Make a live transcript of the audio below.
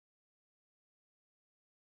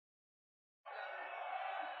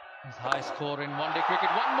His high score in one-day cricket.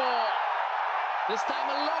 One more. This time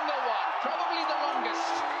a longer one. Probably the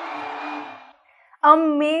longest.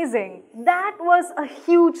 Amazing! That was a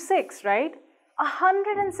huge 6, right?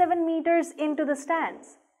 107 meters into the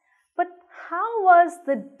stands. But how was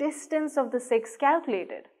the distance of the 6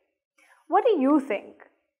 calculated? What do you think?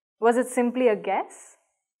 Was it simply a guess?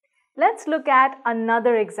 Let's look at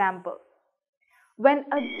another example. When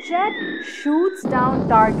a jet shoots down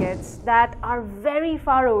targets that are very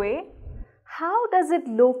far away, how does it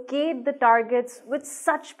locate the targets with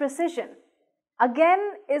such precision? Again,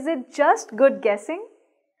 is it just good guessing?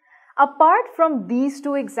 Apart from these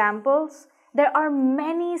two examples, there are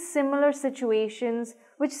many similar situations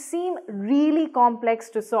which seem really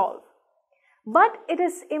complex to solve. But it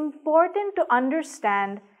is important to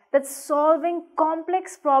understand that solving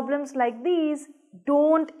complex problems like these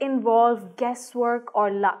don't involve guesswork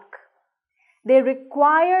or luck. They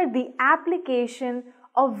require the application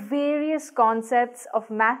of various concepts of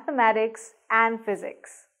mathematics and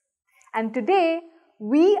physics. And today,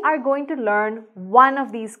 we are going to learn one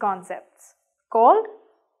of these concepts called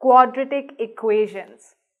quadratic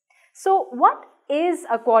equations. So, what is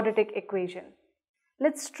a quadratic equation?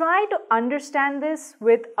 Let's try to understand this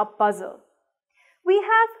with a puzzle. We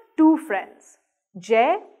have two friends,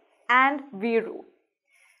 Jay and Veeru.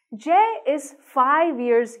 Jay is 5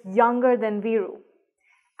 years younger than Veeru.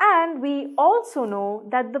 And we also know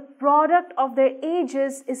that the product of their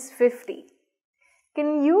ages is 50.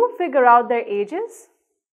 Can you figure out their ages?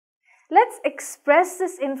 Let's express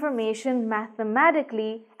this information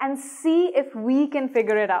mathematically and see if we can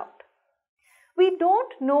figure it out. We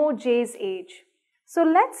don't know Jay's age, so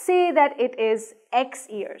let's say that it is X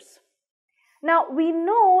years. Now we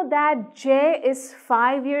know that Jay is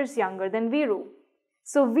 5 years younger than Veeru.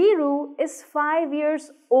 So Veeru is 5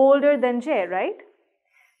 years older than Jay, right?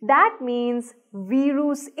 That means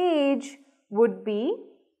Veeru's age would be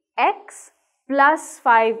X plus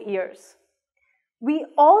 5 years. We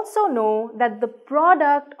also know that the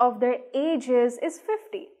product of their ages is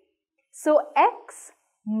 50. So X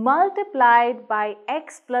multiplied by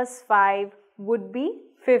X plus 5 would be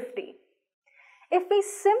 50. If we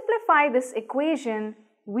simplify this equation,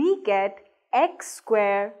 we get X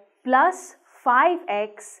squared plus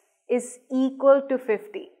 5X is equal to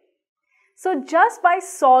 50. So just by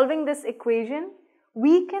solving this equation,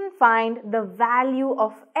 we can find the value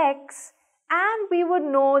of X and we would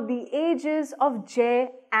know the ages of Jay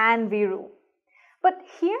and Veeru. But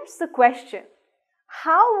here's the question.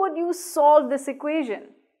 How would you solve this equation?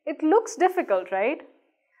 It looks difficult, right?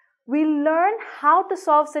 We'll learn how to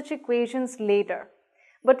solve such equations later.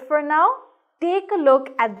 But for now, take a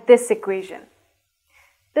look at this equation.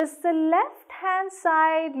 Does the left-hand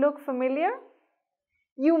side look familiar?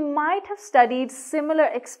 You might have studied similar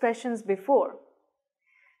expressions before.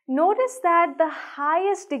 Notice that the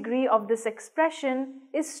highest degree of this expression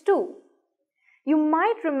is 2. You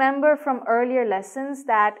might remember from earlier lessons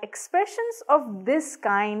that expressions of this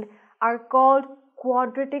kind are called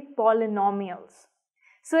quadratic polynomials.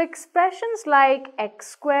 So expressions like x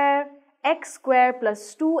squared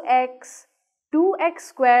plus 2x, 2x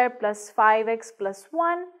squared plus 5x plus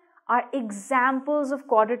 1 are examples of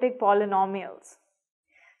quadratic polynomials.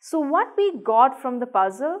 So what we got from the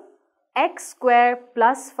puzzle, x squared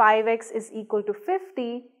plus 5x is equal to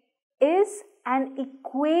 50, is an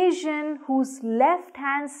equation whose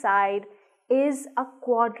left-hand side is a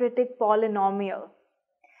quadratic polynomial.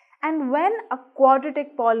 And when a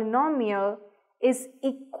quadratic polynomial is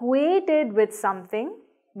equated with something,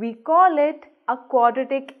 we call it a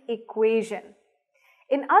quadratic equation.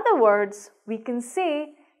 In other words, we can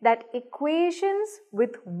say that equations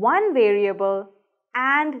with one variable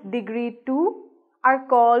and degree 2 are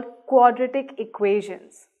called quadratic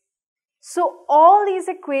equations. So all these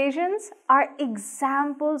equations are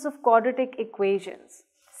examples of quadratic equations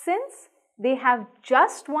since they have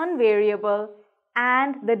just one variable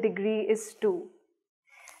and the degree is 2.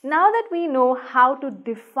 Now that we know how to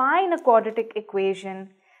define a quadratic equation,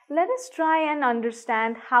 let us try and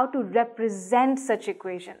understand how to represent such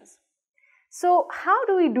equations. So how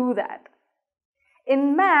do we do that?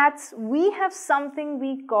 In maths, we have something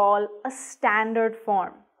we call a standard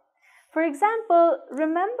form. For example,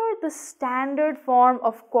 remember the standard form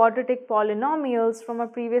of quadratic polynomials from our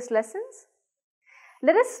previous lessons?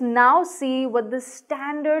 Let us now see what the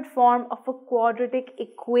standard form of a quadratic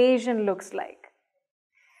equation looks like.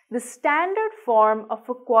 The standard form of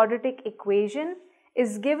a quadratic equation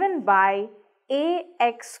is given by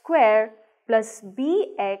ax squared plus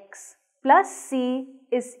bx plus c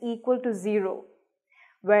is equal to 0,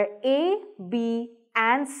 where a, b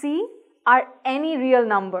and c are any real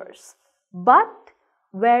numbers. But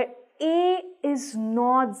where a is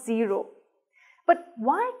not 0. But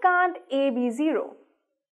why can't a be 0?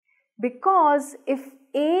 Because if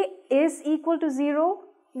a is equal to 0,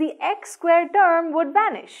 the x squared term would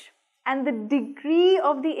vanish and the degree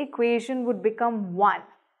of the equation would become 1.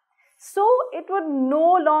 So it would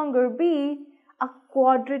no longer be a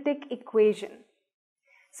quadratic equation.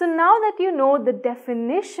 So now that you know the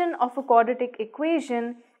definition of a quadratic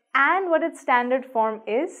equation and what its standard form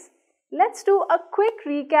is, let's do a quick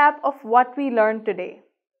recap of what we learned today.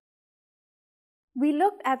 We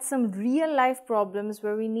looked at some real-life problems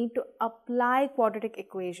where we need to apply quadratic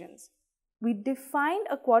equations. We defined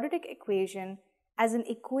a quadratic equation as an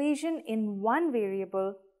equation in one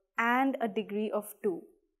variable and a degree of 2.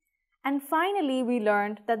 And finally, we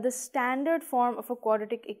learned that the standard form of a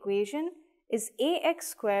quadratic equation is ax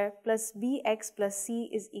squared plus bx plus c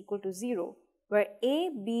is equal to 0, where a,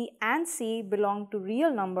 b and c belong to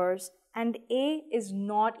real numbers and a is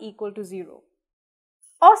not equal to 0.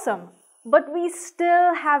 Awesome! But we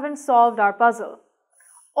still haven't solved our puzzle.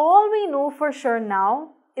 All we know for sure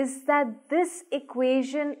now is that this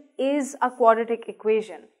equation is a quadratic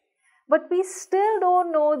equation, but we still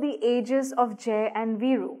don't know the ages of Jay and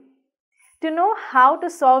Veeru. To know how to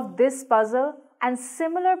solve this puzzle and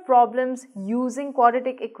similar problems using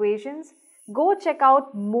quadratic equations, go check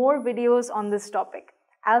out more videos on this topic.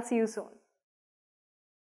 I'll see you soon.